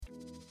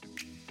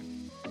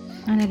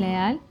أنا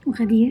ليال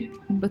وغدير.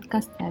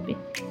 البودكاست تابع.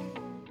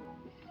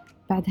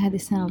 بعد هذه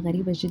السنة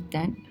الغريبة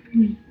جدا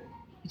مم.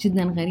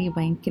 جدا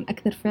غريبة، يمكن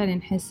أكثر فعلا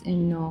نحس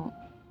إنه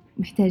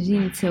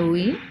محتاجين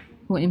نسويه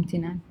هو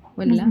الامتنان،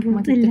 ولا ما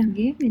مظبوط.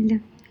 تتفقين؟ إلا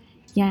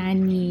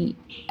يعني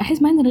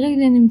أحس ما عندنا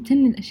غير إن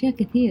نمتن الأشياء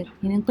كثير،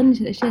 يعني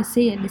نطنش الأشياء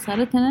السيئة اللي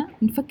صارت لنا،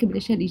 نفكر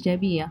بالأشياء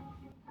الإيجابية.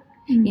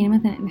 يعني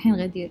مثلا الحين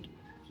غدير،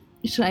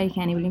 إيش رأيك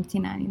يعني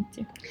بالامتنان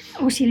أنت؟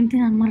 أول شيء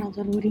الامتنان مرة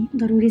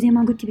ضروري زي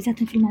ما قلتي،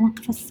 بالذات في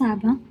المواقف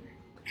الصعبة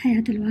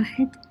حياة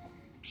الواحد.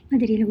 ما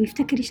أدري، لو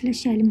يفتكر إيش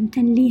الأشياء اللي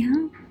ممتن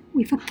ليها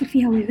ويفكر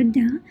فيها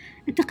ويعدها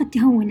أعتقد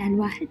تهون على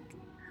الواحد.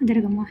 هذا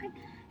رقم واحد.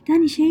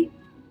 ثاني شيء،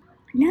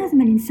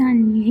 لازم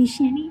الإنسان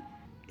يعيش يعني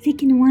زي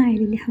كأنه واعي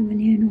للي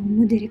حوالينه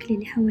ومدرك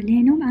للي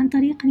حوالينه عن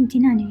طريق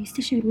الامتنان، يعني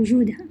يستشعر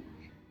وجودها.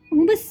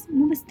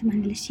 مو بس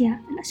طبعا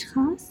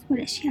الأشخاص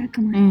والأشياء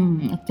كمان.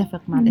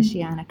 أتفق مع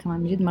الأشياء، أنا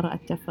كمان بجد مرة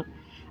أتفق.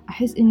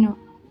 أحس إنه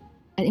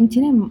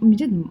الامتنان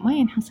بجد ما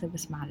ينحصر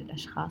بس مع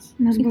الأشخاص.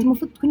 مزبوط. أنت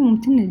المفروض تكوني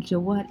ممتنة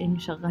للجوال إنه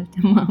شغال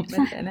تمام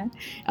مثلا،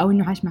 أو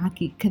إنه عاش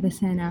معاكي كذا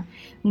سنة.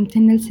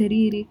 ممتنة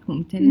لسريرك،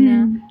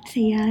 ممتنة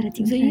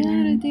سيارتك،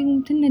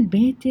 ممتنة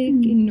لبيتك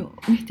إنه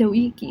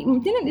محتويكي،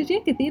 ممتنة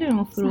لأشياء كثيرة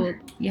المفروض.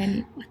 صح.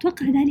 يعني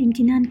وأتوقع هذا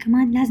الامتنان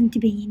كمان لازم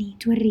تبيني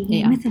توريه.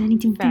 يعني مثلا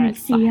أنت ممتنة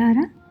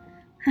للسيارة،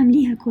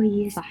 عامليها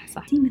كويس. صح.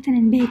 أنت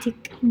مثلا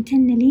بيتك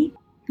ممتنة لي،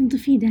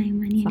 تنظفيه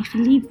دائما، يعني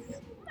خليه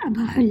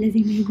أبها حلة زي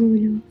ما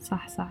يقولوا.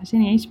 صح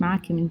عشان يعيش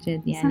معاكي من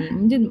جد. يعني صح.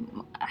 من جد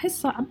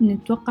أحس صعب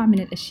نتوقع من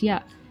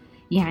الأشياء،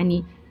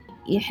 يعني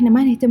إحنا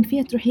ما نهتم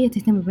فيها تروح هي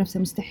تهتم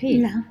بنفسها،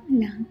 مستحيل. لا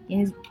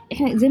يعني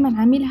إحنا زي ما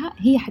نعاملها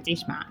هي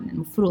حتعيش معنا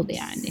المفروض.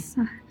 يعني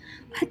صح.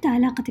 وحتى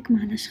علاقتك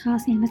مع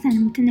الأشخاص، يعني مثلا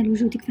ممتنة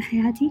لوجودك في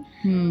حياتي.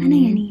 أنا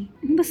يعني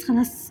مو بس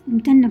خلاص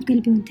ممتنة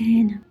بقلبي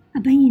وانتهينا،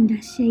 أبين ده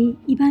الشيء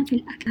يبان في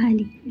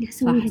الأفعال اللي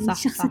أسويها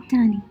للشخص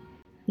الثاني.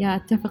 يا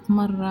أتفق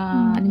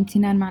مرة.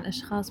 الامتنان مع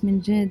الأشخاص من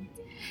جد،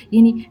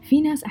 يعني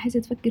في ناس أحس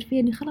تفكر فيها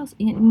إني خلاص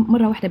يعني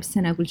مرة واحدة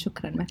بالسنة أقول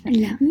شكرا مثلا.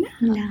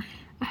 لا.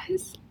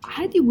 أحس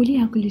عادي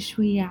قوليها كل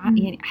شوية.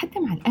 يعني حتى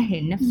مع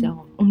الأهل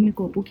نفسهم، أمك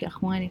وأبوك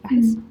أخوانك،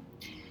 أحس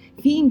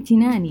في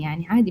امتنان.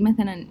 يعني عادي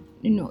مثلا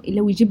إنه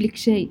لو يجيب لك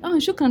شيء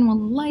شكرا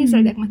والله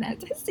يسعدك مثلا،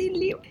 تحسي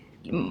اللي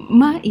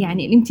ما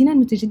يعني الامتنان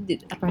متجدد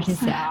 24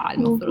 ساعة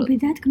المفروض.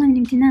 وبذات كمان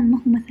الامتنان ما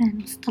هو مثلا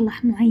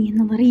مصطلح معين،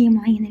 نظرية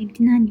معينة.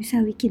 الامتنان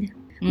يساوي كده،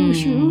 هو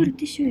شعور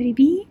تشعري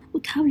بيه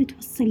وتحاولي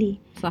توصليه.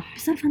 صح.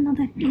 بصرف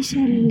النظر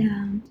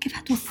كيف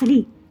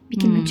حتوصليه،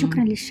 بكلمة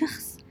شكرا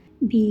للشخص،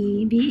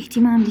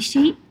 باهتمام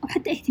للشيء، أو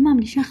حتى اهتمام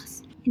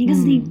لشخص. يعني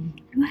قصدي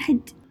الواحد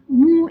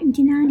مو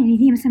امتنان، يعني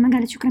هي مثلا ما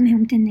قالت شكرا ما هي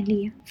ممتنة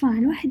لي،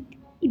 فالواحد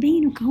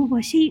يبينه كهو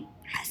شيء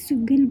حسه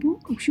بقلبه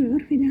أو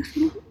شعور في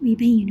داخله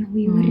ويبينه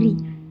ويوريه.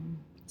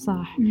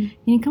 صح.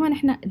 يعني كمان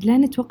إحنا لا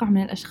نتوقع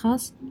من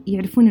الأشخاص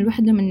يعرفون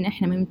الواحد لما إن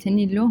إحنا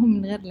ممتنين لهم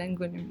من غير لا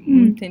نقول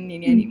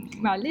ممتنين. يعني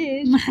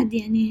معليش، ما حد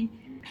يعني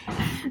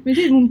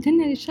بجد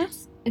ممتنة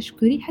للشخص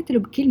أشكريه حتى لو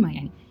بكلمة.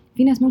 يعني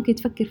في ناس ممكن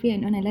تفكر فيها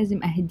إنه أنا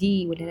لازم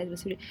أهديه ولا لازم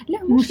أسوي،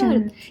 لا مو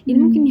شرط.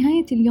 يعني ممكن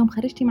نهاية اليوم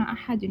خرجتي مع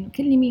أحد إنه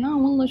كلمي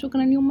والله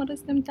شكرا اليوم مرة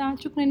استمتعت،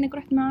 شكرا إنك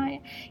رحت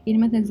معايا. يعني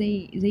مثلا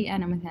زي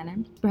أنا مثلا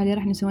الأسبوع اللي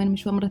راح نسوي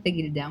مشوار مرة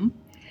ثقيل دم،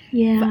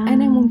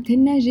 فأنا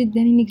ممتنة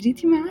جدا إنك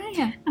جيتي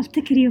معايا.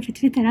 أفتكر يوم في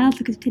تويتر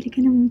عاطفة قلت لك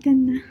أنا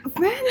ممتنة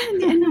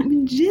فعلا، لأنه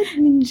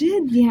من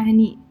جد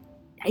يعني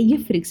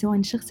يفرق سواء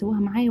الشخص سواها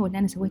معايا ولا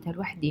أنا سويتها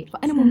لوحدي.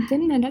 فأنا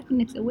ممتنة لك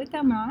إنك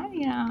سويتها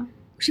معايا.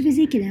 وشوفي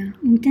زي كذا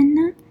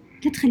ممتنة،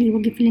 لا تخليه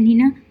يوقف لين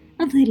هنا،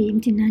 أظهري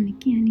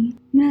امتنانك. يعني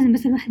مو لازم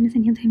بس الواحد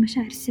مثلا يظهر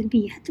مشاعر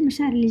السلبية، حتى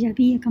المشاعر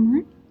الإيجابية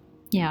كمان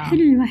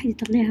حلو الواحد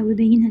يطلعها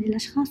ويبينها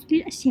للأشخاص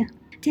وللأشياء.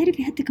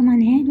 تعرفي حتى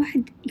كمان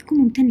الواحد يكون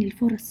ممتن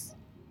للفرص.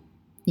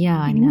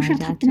 يعني مو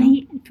شرط حتى ما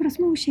هي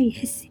الفرص مو شيء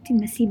يحس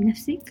تلمسيه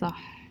بنفسك،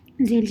 صح،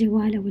 زي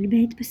الجوال أو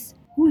البيت، بس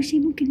هو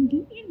شيء ممكن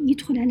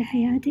يدخل على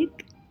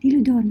حياتك له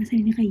دور مثلا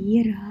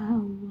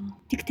يغيرها أو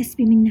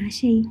تكتسبي منها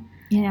شيء.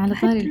 يعني على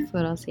طاري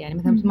الفرص، يعني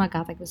مثلا ما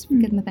قاطعك بس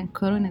فكرة مثلا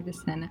كورونا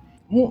بالسنة،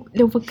 مو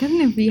لو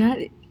فكرنا فيها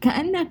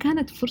كأنها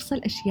كانت فرصة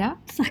الأشياء.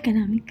 صح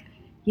كلامك.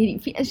 يعني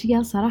في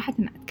أشياء صراحة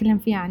أتكلم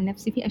فيها عن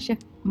نفسي، في أشياء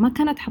ما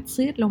كانت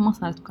حتصير لو ما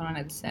صارت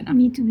كورونا بالسنة.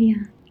 ميتو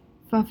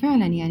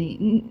ففعلا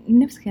يعني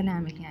نفس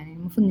كلامك، يعني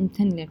المفروض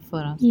نمتن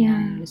للفرص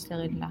يعني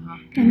نستغلها.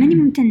 ماني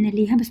ممتنة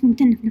ليها بس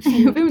ممتنة في نفس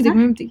الوقت.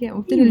 فهمتك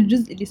ممتنة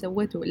للجزء اللي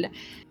سويته. ولا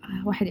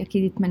واحد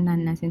أكيد يتمنى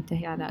الناس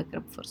تنتهي على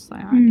أقرب فرصة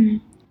يعني.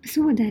 بس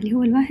هو ده اللي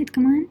هو الواحد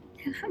كمان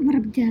مرة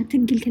بدي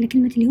أتقل على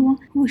كلمة اللي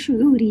هو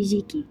شعور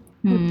يجيكي،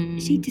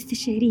 شيء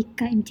تستشعريه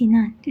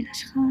كامتنان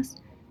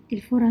للأشخاص،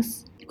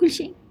 للفرص، لكل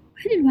شيء.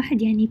 وحلو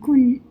الواحد يعني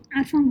يكون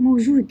عارفة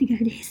موجود،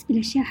 قاعد يحس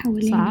بالأشياء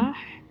حوالينه.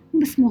 صح، مو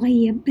بس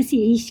مغيب، بس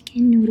يعيش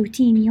كأنه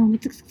روتين يومي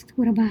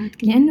ورا بعض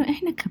كده. لأنه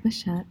إحنا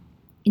كبشر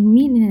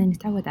نميل إننا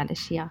نتعود على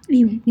الأشياء.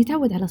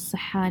 نتعود على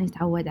الصحة،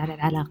 نتعود على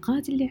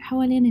العلاقات اللي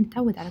حوالينا،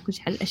 نتعود على كل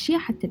شيء، على الأشياء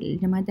حتى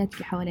الجمادات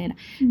اللي حوالينا.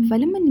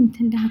 فلما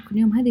نمتن لها كل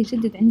يوم هذا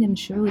يجدد عندنا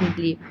الشعور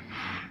اللي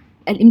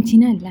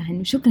الامتنان لها،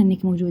 إنه شكرا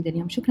إنك موجودة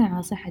اليوم، شكرا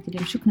على صحتي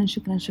اليوم،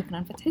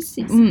 شكرا.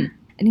 فتحسي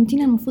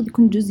الامتنان المفروض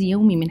يكون جزء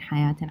يومي من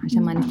حياتنا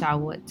عشان ما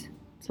نتعود.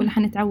 ولا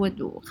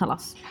حنتعود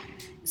وخلاص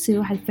يصير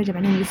واحد فجأة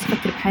بعدين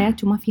يفكر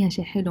بحياته ما فيها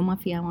شيء حلو، ما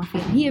فيها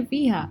هي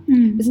فيها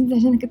بس انت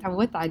عشانك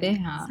تعودت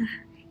عليها.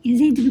 صح. يعني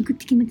زي اللي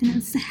قلت لك مثلا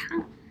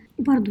الصحة،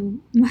 وبرضو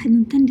الواحد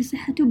ممتن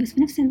لصحته بس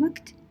في نفس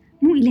الوقت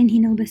مو إلى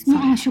هنا وبس،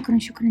 مو شكرا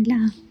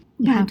لها،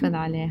 يحافظ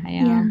عليها.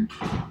 يا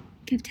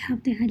كيف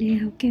تحافظي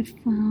عليها، وكيف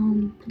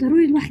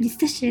ضروري الواحد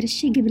يستشعر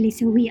الشيء قبل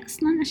يسويه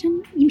أصلا عشان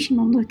يمشي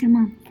الموضوع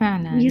تمام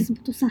فعلا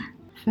ويزبطه صح.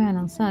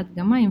 فعلا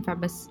صادقة، ما ينفع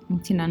بس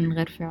امتنان من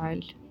غير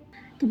فعل.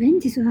 طب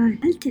عندي سؤال،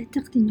 هل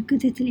تعتقد إن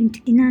كثرة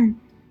الامتنان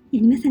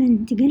يعني مثلا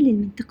تقلل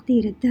من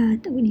تقدير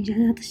الذات أو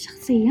الإنجازات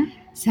الشخصية؟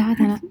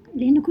 ساعات أنا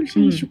لأنه كل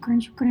شيء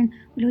شكرا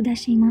ولو ده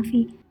شيء ما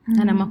في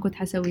أنا ما كنت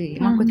حسوي،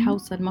 ما كنت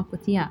حوصل، ما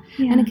كنت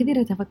أنا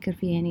كثير أتفكر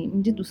فيه يعني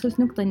من جد. وصلت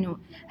نقطة إنه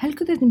هل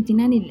كثرة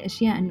امتناني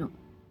للأشياء إنه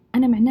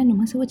أنا معناه إنه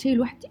ما سويت شيء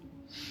لوحدي،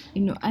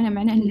 إنه أنا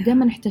معناه إنه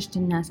دائما احتجت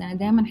الناس، أنا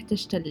دائما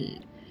احتجت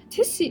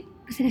تحسي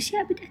بس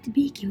الأشياء بدأت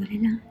بيكي ولا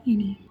لا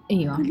يعني؟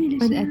 أيوة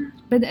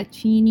بدأت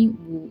فيني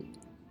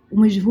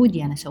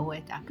ومجهودي أنا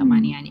سويتها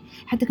كمان يعني.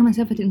 حتى كمان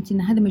سالفة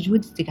الامتنان هذا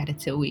مجهود أنت قاعدة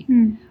تسويه،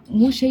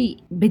 مو شيء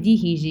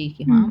بديهي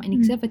يجيكي، فاهم؟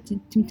 إنك سالفة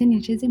تمتني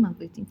لشيء زي ما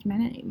قلتي أنت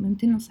معناه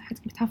ممتنة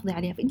لصحتك بتحافظي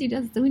عليها، فأنت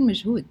جالسة تسوين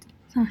مجهود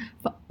صح.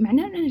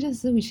 فمعناه إن أنا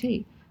جالسة أسوي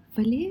شيء.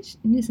 فليش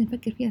الناس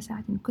نفكر فيها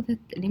ساعات إن كثرة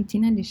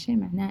الامتنان للشيء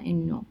معناه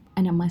إنه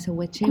أنا ما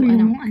سويت شيء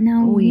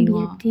وأنا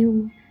وبيدي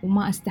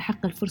وما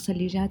أستحق الفرصة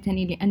اللي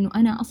جاتني لأنه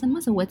أنا أصلا ما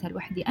سويتها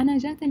لوحدي، أنا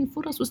جاتني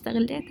فرص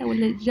واستغليتها،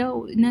 ولا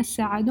جاء ناس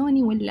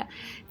ساعدوني، ولا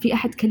في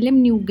أحد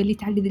كلمني وقال لي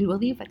تعالي ذي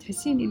الوظيفة.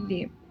 تحسين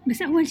اللي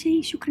بس أول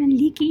شيء شكرا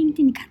ليكي أنت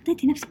إنك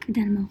حطيتي نفسك في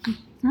ذا الموقف،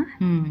 صح؟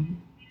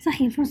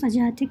 صح، هي الفرصة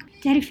جاتك،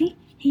 تعرفي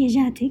هي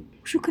جاتك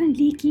وشكرا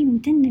ليكي،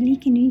 ممتنة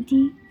ليكي إنه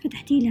أنت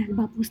فتحتي لها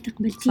الباب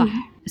واستقبلتيها.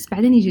 صح. بس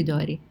بعدين يجي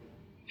دوري.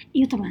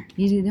 ايوه طبعا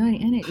يجي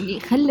دوري انا اللي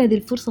خلى ذي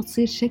الفرصه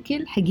تصير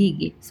شكل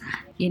حقيقي.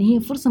 صح. يعني هي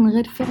فرصه من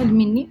غير فعل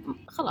مني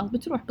خلاص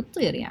بتروح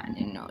بتطير،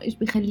 يعني انه ايش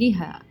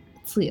بيخليها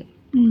تصير.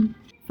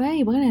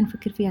 فيبغى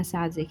نفكر فيها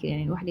ساعات زي كذا،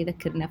 يعني الواحد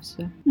يذكر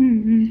نفسه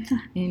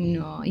صح.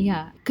 انه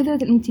يا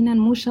كثرة الامتنان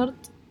مو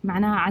شرط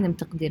معناها عدم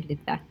تقدير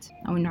للذات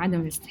او انه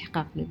عدم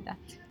الاستحقاق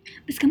للذات،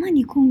 بس كمان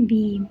يكون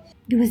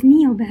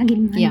بوزنية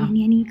وبعقل معين.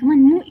 يعني كمان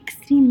مو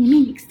اكستريم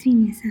يمين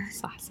اكستريم يسار.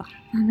 صح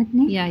صح.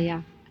 فهمتني؟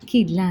 يا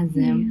اكيد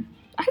لازم.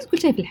 أحس كل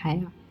شيء في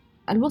الحياة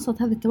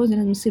الوسط، هذا التوازن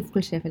لازم يصير في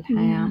كل شيء في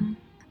الحياة.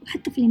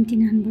 وحتى في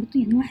الامتنان برضو،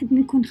 يعني واحد ما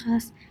يكون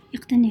خاص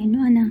يقتنع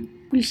إنه أنا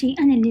كل شيء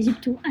أنا اللي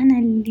جبته، أنا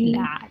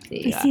اللي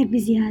يصير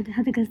بزيادة.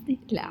 هذا قصدي.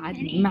 لا عاد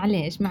يعني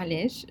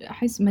معليش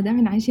أحس ما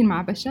دام عايشين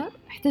مع بشر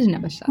احتجنا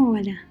بشر. هو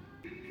لا.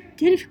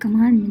 تعرف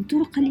كمان من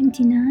طرق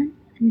الامتنان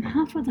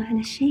المحافظة على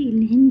الشيء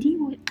اللي عندي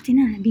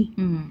واقتناع به.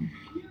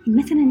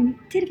 مثلا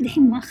تعرف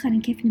دحين مؤخرا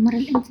كيف مرة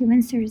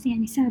الانفلونسرز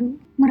يعني صاروا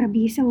مرة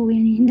بيسووا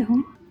يعني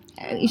عندهم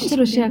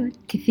يشتروا أشياء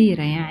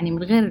كثيرة يعني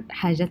من غير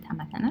حاجتها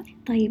مثلا.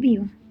 طيب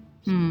ايوه.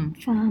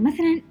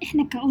 فمثلا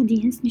احنا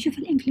كاودينس نشوف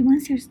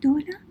الانفلونسرز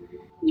دول،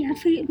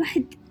 يعرف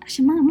الواحد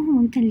عشان ما هو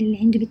ممتن للي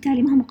عنده،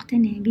 بالتالي ما هو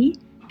مقتنع به،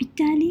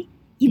 بالتالي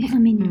يبغى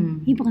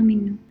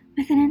منه.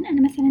 مثلا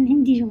انا مثلا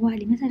عندي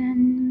جوالي مثلا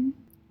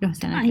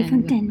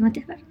ايفون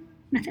 10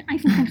 مثلا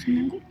ايفون 10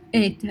 خلينا نقول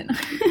 8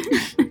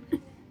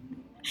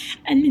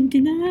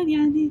 الامتنان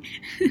يعني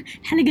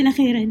الحلقة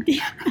الأخيرة عندي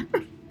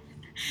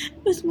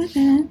بس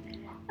مثلا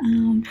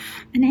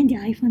أنا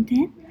عندي آيفون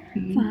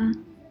 10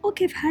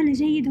 أوكي في حالة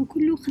جيدة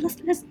وكله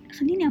خلاص، لازم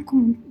خليني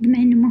أكون بما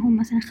إنه ما هو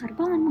مثلا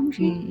خربان ما هو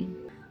شيء.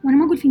 وأنا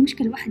ما أقول في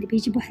مشكلة واحد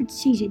بيجيب واحد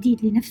شيء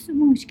جديد لنفسه،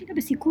 مو مشكلة،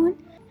 بس يكون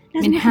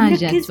لازم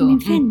يركز من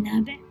فين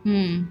نابع.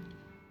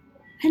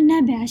 هل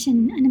نابع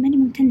عشان أنا ماني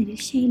ممتنة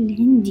للشيء اللي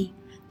عندي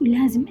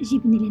ولازم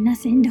أجيب من اللي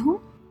الناس عندهم،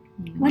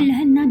 ولا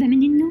هل نابع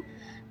من إنه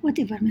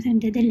whatever مثلا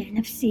بدي أدلع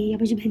نفسي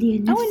أبغى أجيب هدية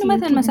لنفسي، أو إنه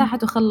مثلا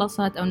مساحته خلصت،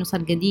 أو إنه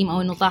صار قديم،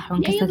 أو إنه طاح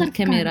وانكسرت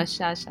الكاميرا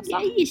الشاشة. صح.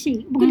 أي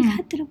شيء بقولك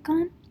حتى لو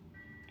كان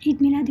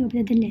عيد ميلادي وبدي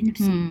أدلع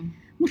نفسي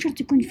مو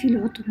شرط يكون فيه له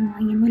عطر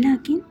معين،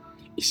 ولكن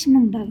إيش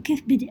منبع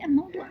وكيف بدأ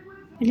الموضوع،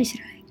 ولا إيش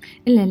رأيك؟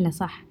 إلا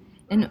صح.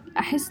 لأنه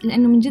أحس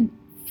لأنه من جد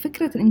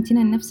فكرة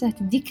الامتنان نفسها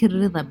تديك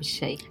الرضا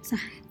بالشيء.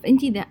 صح.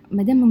 فأنت إذا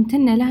مدام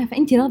ممتنة لها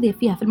فأنت راضية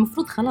فيها،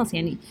 فالمفروض خلاص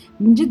يعني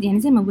من جد يعني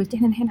زي ما قلت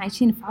إحنا الحين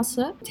عايشين في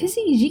عصر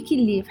تحسي يجيكي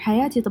اللي في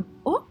حياتي طب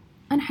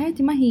أنا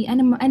حياتي ما هي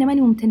أنا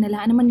ماني ممتنة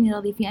لها، أنا ماني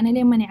راضية فيها، أنا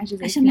ليه ماني عايشة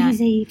زي عشان ما هي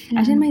زي فلان،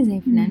 عشان ما هي زي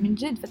فلان. من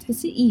جد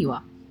فتحسي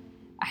أيوة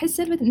أحس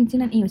سالفة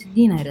الامتنان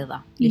تدينا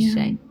رضا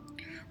للشيء.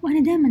 وأنا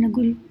دائما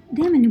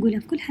نقولها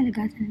في كل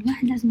حلقاتنا،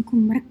 الواحد لازم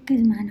يكون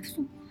مركز مع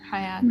نفسه،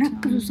 حياته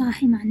مركز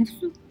وصاحي مع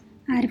نفسه،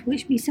 عارف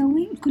وإيش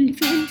بيسوي، كل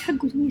فعل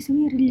حقه هو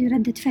يسويه اللي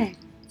ردة فعل.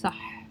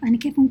 صح. أنا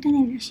كيف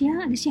ممتنة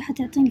للأشياء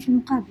حتعطيني في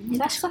المقابل.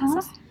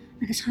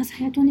 الأشخاص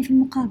حيعطوني في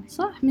المقابل.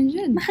 صح من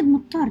جد. ما حد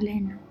مضطر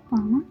لأنه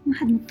فاهمة، ما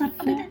حد مضطر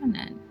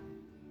أبدا.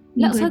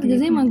 لا صدق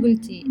زي ما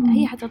قلتي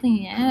هي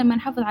حتعطيني. يعني أنا لما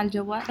نحافظ على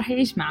الجوال راح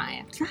يعيش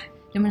معايا. صح.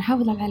 لما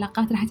نحافظ على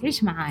العلاقات راح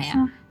تعيش معايا.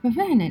 صح.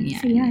 ففعلا يعني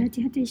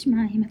سيارتي هتعيش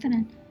معايا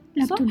مثلا،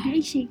 لابتوب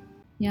بأي شيء.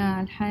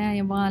 يا الحياة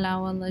يبغالها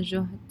والله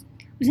جهد.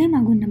 وزي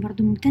ما قلنا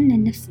برضو ممتنة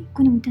لنفسي،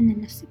 كوني ممتنة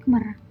لنفسك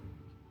مرة.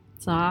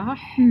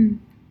 صح.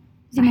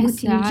 زي ما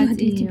قلت لي الجهد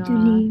اللي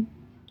تبذليه.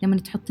 لما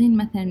تحطين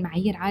مثلا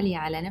معايير عالية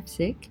على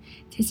نفسك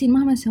تحسين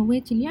مهما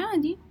سويتي اللي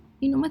عادي،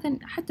 إنه مثلا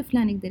حتى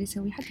فلان يقدر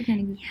يسوي، حتى فلان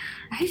يقدر.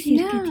 أحس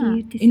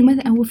لا، إنه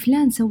مثلا أو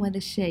فلان سوى هذا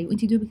الشيء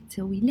وأنت دوبك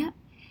تسوي. لا،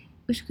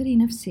 اشكري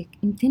نفسك،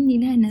 امتني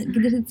لها أنها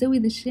قدرت تسوي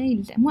ذا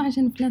الشيء، مو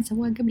عشان فلان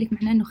سواه قبلك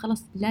معناه أنه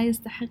خلاص لا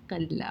يستحق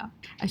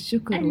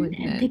الشكر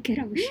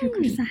الذكر أو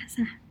الشكر.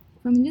 صح.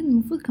 فمن جد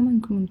المفروض كمان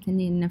نكون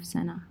ممتنين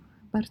لنفسنا،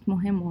 بارت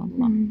مهم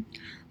والله.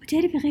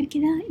 وتعرفي غير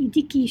كذا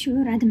يديكي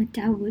شعور عدم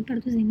التعود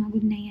برضو زي ما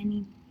قلنا،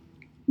 يعني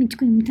من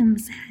تكوني مهتمة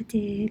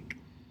بصحتك،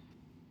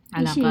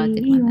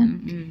 علاقاتك مثلا،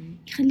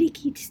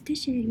 يخليكي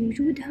تستشعري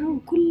وجودها،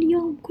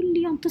 وكل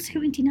يوم تصحي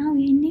وانت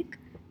ناوية انك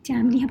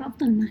تعمليها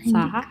بأفضل ما عندك.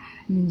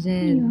 صح من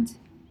جد.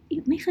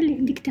 ما يخلي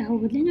عندك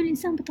تعود، لأنه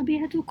الإنسان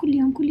بطبيعته كل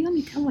يوم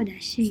يتعود على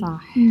الشيء.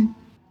 صح.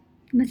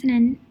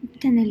 مثلا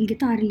أنا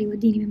القطار اللي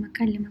يوديني من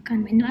مكان لمكان،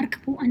 مع إنه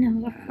أركبه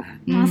وأنا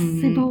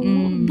معصبة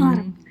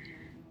وضارب،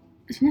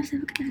 بس في نفس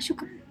الوقت لا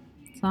شكر.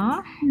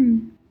 صح.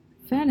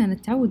 فعلا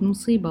التعود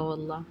مصيبة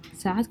والله،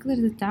 ساعات كثير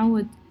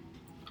التعود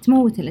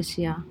تموت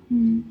الأشياء.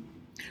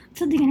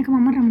 تصدق أنا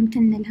كمان مرة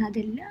ممتنة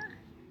لهذا اللي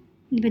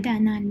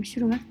بدأنا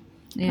المشروع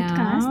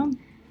بودكاست،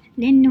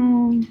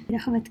 لأنه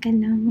أحب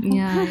أتكلم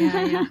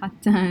يا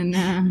حتى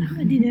أنا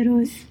بدي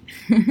دروس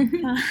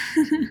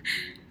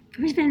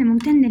فمش فعلا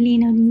ممتنة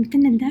لينا،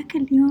 ممتنة لذاك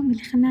اليوم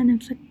اللي خلانا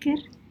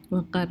نفكر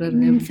ونقرر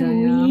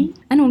نسويه.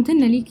 أنا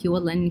ممتنة ليكي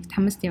والله إنك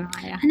تحمستي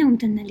معايا. أنا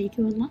ممتنة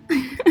ليكي والله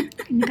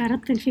إنك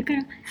عرضت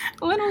الفكرة.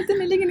 وأنا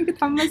ممتنة ليكي إنك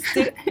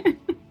تحمستي.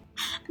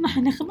 ما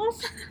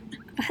حنخلص.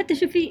 فحتى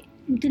شوفي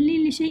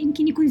ممتنين لشيء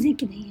يمكن يكون زي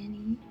كذا،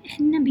 يعني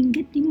إحنا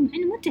بنقدمه مع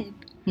إنه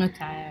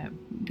متعب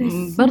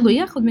بس برضو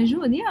ياخذ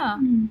مجهود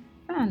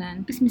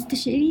فعلا، بس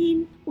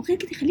مستشعرين. وغير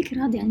كده يخليك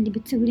راضي عن اللي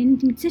بتسوي، لأن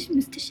أنت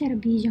مستشعر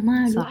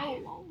بجماله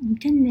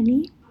وممتنة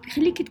ليه،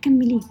 بيخليك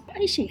تكمليه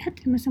أي شيء.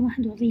 حتى لما سوى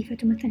واحد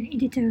وظيفته مثلا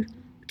إديتور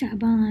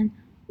وتعبان،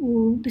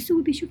 وبس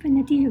هو بيشوف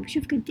النتيجة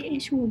وبيشوف قد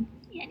إيش هو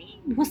يعني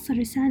بيوصل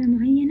رسالة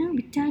معينة،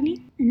 وبالتالي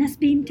الناس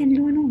بيمتن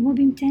له وهو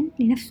بيمتن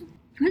لنفسه،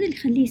 فهذا اللي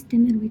يخليه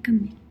يستمر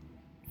ويكمل.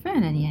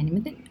 فعلا يعني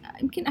مثل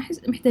يمكن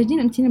أحس محتاجين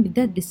امتنان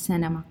بالذات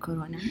بالسنة مع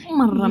كورونا،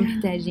 مرة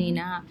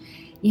محتاجينها.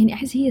 يعني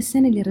أحس هي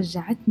السنة اللي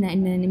رجعتنا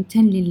إننا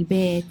نمتن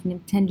للبيت،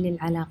 نمتن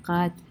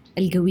للعلاقات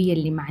القوية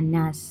اللي مع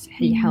الناس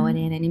اللي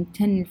حوالينا،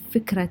 نمتن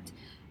فكرة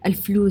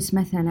الفلوس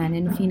مثلا،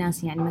 إنه في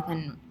ناس يعني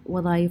مثلا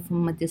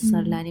وظائفهم ما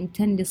تيسر لها،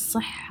 نمتن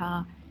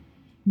للصحة.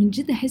 من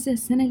جد أحس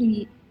السنة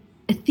اللي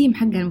الثيم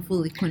حقها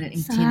المفروض يكون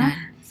الامتنان.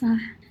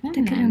 صح.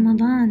 تذكر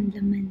رمضان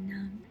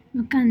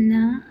لما كان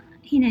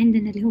هنا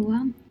عندنا اللي هو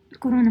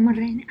الكورونا مرة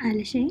يعني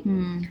أعلى شيء،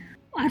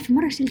 وعارفة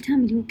مرة شلت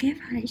هم اللي هو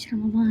كيف هعيش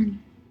رمضان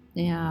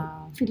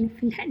في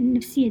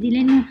النفسية دي،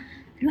 لأنه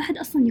الواحد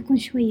أصلا يكون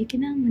شوية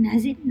كده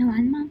منعزل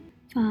نوعا ما.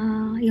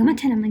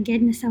 فيومتها لما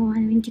قعدنا سوا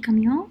أنا وإنتي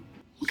كم يوم،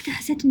 وقتها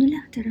حسيت إنه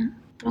لا ترى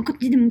طبعا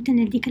كنت جدا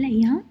ممتنة لديك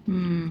الأيام،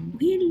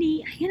 وهي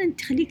اللي أحيانا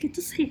تخليك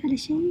تصحي على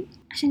شيء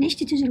عشان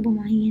عشتي تجربة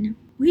معينة،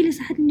 وهي اللي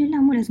صحتني إنه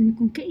لا مو لازم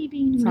نكون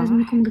كئيبين، مو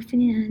لازم نكون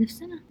مقفلين على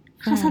نفسنا.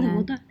 خلاص هذا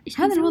الوضع.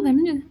 هذا الوضع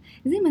من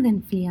زي مثلا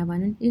في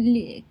اليابان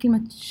اللي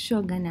كلمة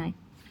شوغاناي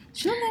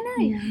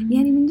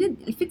يعني من جد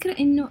الفكرة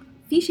إنه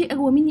في شيء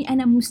أقوى مني،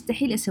 أنا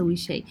مستحيل أسوي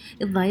شيء،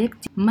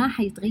 اتضايقتي ما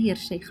حيتغير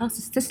شيء، خلاص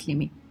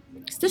استسلمي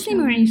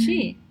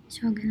وعيشي.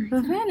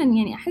 ففعلا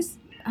يعني أحس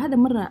هذا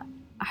مرة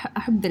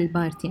أحب ذا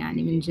البارت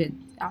يعني من جد،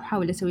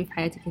 أحاول أسويه في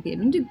حياتي كثير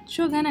من جد.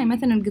 شوغاناي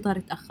مثلا القطار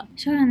اتأخر،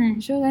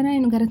 شوغاناي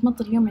إنه قالت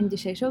مطر اليوم عندي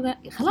شيء،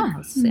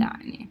 خلاص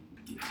يعني.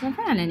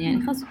 ففعلا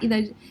يعني خاص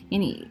إذا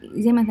يعني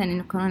زي مثلا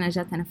إنه كورونا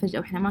جاتنا فجأة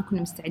وإحنا ما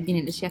كنا مستعدين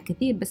للأشياء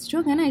كثير، بس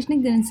شوغاناي إيش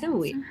نقدر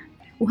نسوي؟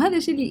 وهذا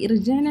الشيء اللي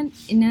يرجعنا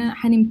إننا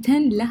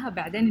حنمتن لها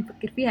بعدين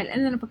نفكر فيها،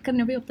 لأننا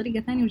فكرنا فيها بطريقة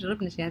ثانية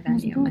وجربنا أشياء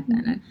ثانية.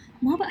 مثلا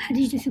ما بقى أحد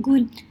يجلس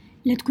يقول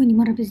لا تكوني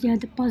مرة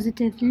بزيادة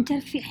بوزيتيف، لأن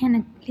تعرف في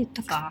أحيانا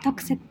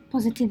توكسيك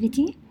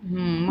بوزيتيفيتي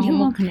ما هو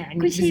مقنع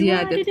إنك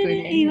بزيادة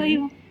تكوني.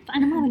 أيوة.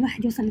 فأنا ما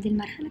الواحد يوصل لذي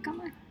المرحلة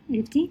كمان،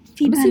 عرفتي؟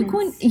 في بس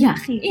يكون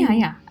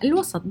يا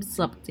الوسط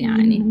بالضبط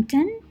يعني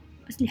ممتن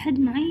بس لحد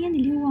معين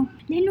اللي هو،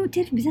 لأنه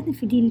تعرف بالذات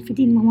في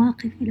دي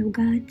المواقف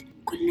والأوقات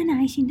كلنا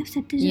عايشين نفس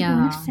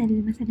التجربة ونفس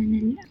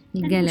مثلا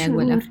القلق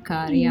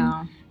والأفكار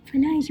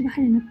فلا يجب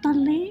أحد أن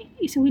يطلع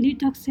يسوي لي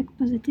توكسيك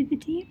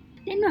بوزيتيفيتي،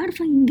 لأنه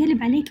عارفة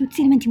ينقلب عليك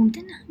وتصير ما أنت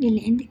ممتنة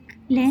للي عندك.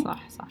 ليه؟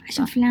 صح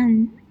عشان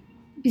فلان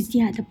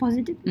بزيادة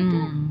بوزيتيف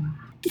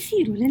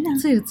تصير ولا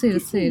لا؟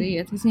 تصير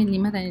هي تحسين اللي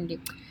مثلا اللي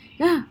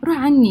روح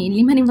عني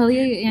اللي ماني فاضية،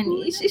 يعني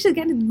إيش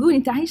قاعدة تقولي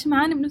أنت عايش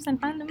معانا بنفس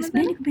الحالة بس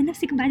بينك وبين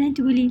نفسك بعدين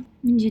تقولي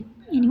من جد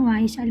يعني هو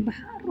عايش على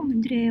البحر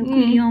ومدري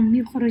وكل يوم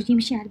يخرج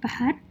يمشي على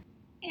البحر،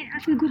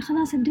 عارفة يقول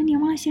خلاص الدنيا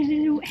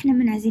ماشية وإحنا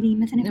منعزلين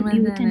مثلا في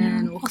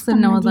بيوتنا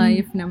وخسرنا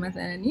وظائفنا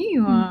مثلا.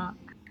 أيوة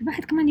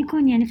الواحد كمان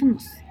يكون يعني في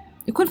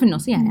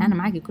النص، يعني أنا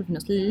معاك يكون في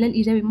النص، لا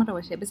الإيجابي مرة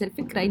ولا شيء، بس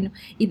الفكرة إنه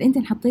إذا أنت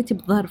انحطيتي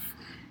بظرف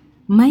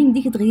ما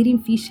يمديك تغيرين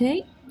فيه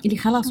شيء اللي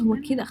خلاص هو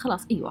كذا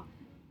خلاص، أيوة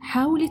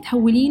حاولي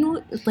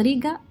تحولينه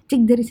لطريقة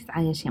تقدري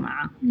تتعايشي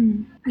معه.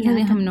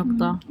 هذه أهم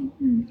نقطة.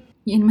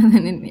 يعني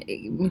مثلا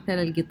مثال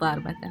القطار،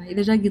 مثلا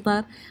إذا جاء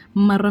قطار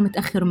مرة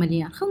متأخر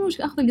ومليان، خلاص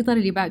مش أخذ القطار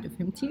اللي بعده،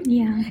 فهمتي؟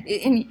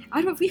 يعني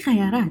عارفة في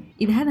خيارات،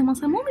 إذا هذا ما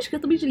صار مو مشكلة،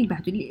 طب يجي اللي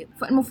بعده.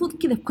 فالمفروض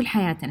كذا في كل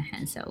حياتنا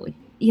حنسوي.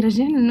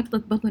 يرجعنا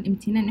لنقطة برضو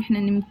الامتنان،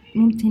 إحنا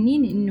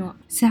ممتنين إنه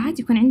ساعات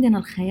يكون عندنا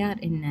الخيار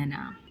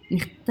إننا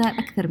نختار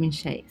أكثر من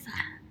شيء.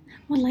 صح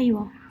والله.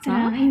 أيوة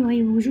ترى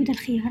أيوة وجود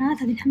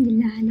الخيارات هذه الحمد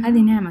لله عليها، هذه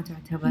نعمة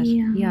تعتبر.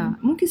 يا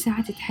ممكن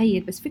ساعات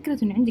تتحير، بس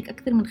فكرة إنه عندك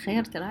أكثر من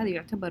خيار ترى هذا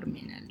يعتبر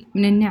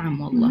من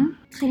النعم والله.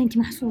 تخيل أنت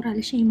محصورة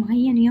على شيء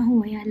معين، يا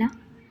هو يا لا،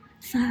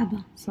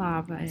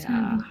 صعبة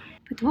يا.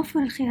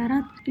 فتوفر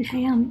الخيارات في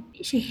الحياة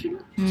شيء حلو،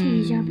 شيء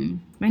إيجابي.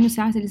 مع إنه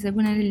ساعات اللي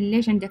يسألوننا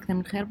ليش عندي أكثر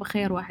من خيار،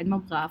 بخير واحد ما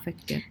أبغى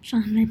أفكر.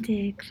 فهمتك.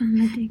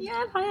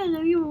 يا الحياة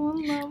غريبة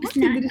والله، ما بس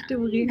تدري إيش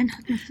تبغي.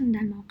 نحط نفسنا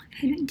على الموقف.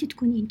 حلو أنت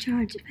تكوني in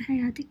charge في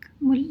حياتك،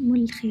 مو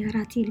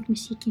الخيارات هي اللي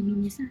تمشيك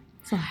يمين يسار.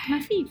 صح. ما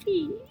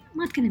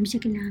ما أتكلم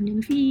بشكل عام،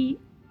 لأنه في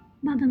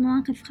بعض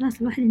المواقف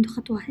خلاص الواحد عنده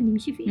خط واحد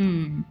يمشي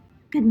فيه.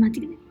 قد ما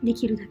تقدر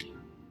ذكير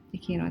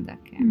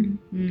وذاك يعني.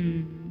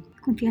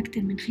 يكون في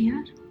أكتر من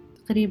خيار.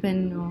 تقريبا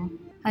إنه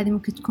هذه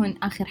ممكن تكون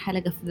آخر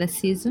حلقة في ذا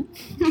السيزون.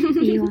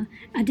 أيوة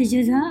هذا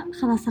الجزء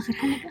خلاص آخر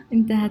حلقة،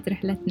 انتهت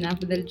رحلتنا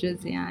في ذا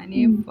الجزء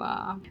يعني.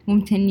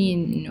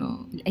 فممتنين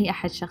إنه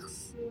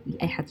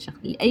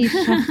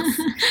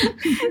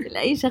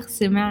لأي شخص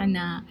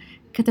سمعنا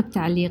كتب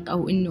تعليق،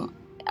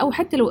 أو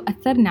حتى لو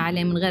أثرنا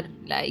عليه من غير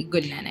لا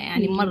يقول لنا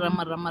يعني.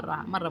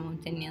 مرة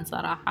ممتنين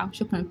صراحة.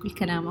 شكرا لكل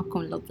كلامكم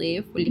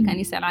اللطيف، واللي كان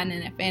يسأل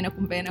عننا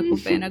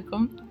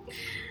فينكم.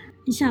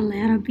 إن شاء الله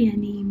يا رب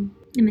يعني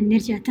لما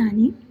نرجع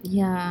تاني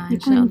إن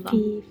شاء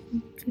الله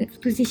في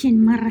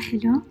بوزيشن مرة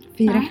حلو،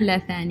 في رحلة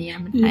ثانية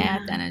من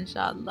حياتنا إن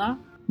شاء الله.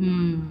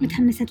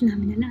 متحمسة لها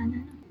من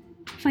الآن.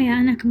 فيا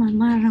أنا كمان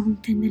مرة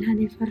ممتنة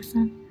لهذه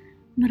الفرصة،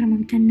 مرة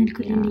ممتنة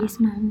لكل اللي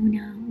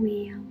يسمعونا.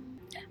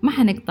 ما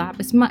حنقطع،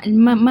 بس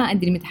ما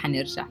أدري متى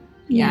حنرجع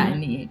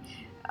يعني.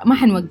 ما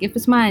حنوقف،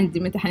 بس ما عندي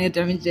متى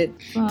حنرجع من جد.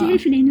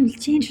 تعرفي لأنه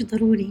التشينج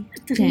ضروري،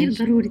 التغيير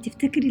ضروري.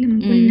 تفتكري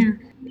لما قلنا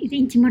إذا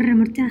أنت مرة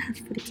مرتاحة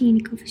في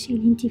روتينك وفي الشيء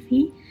اللي أنت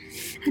فيه،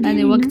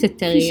 هذا وقت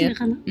التغيير. في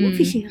شيء غلط، مو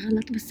في شيء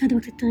غلط، بس هذا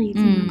وقت التغيير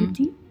زي ما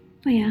قلتي.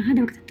 فيا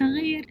هذا وقت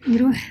التغيير،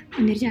 نروح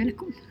ونرجع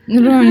لكم.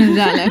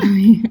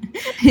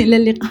 إلى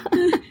اللقاء.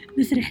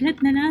 بس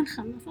رحلتنا الآن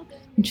خلصت.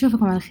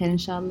 نشوفكم على خير إن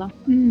شاء الله.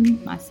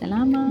 مع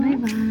السلامة. باي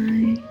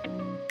باي.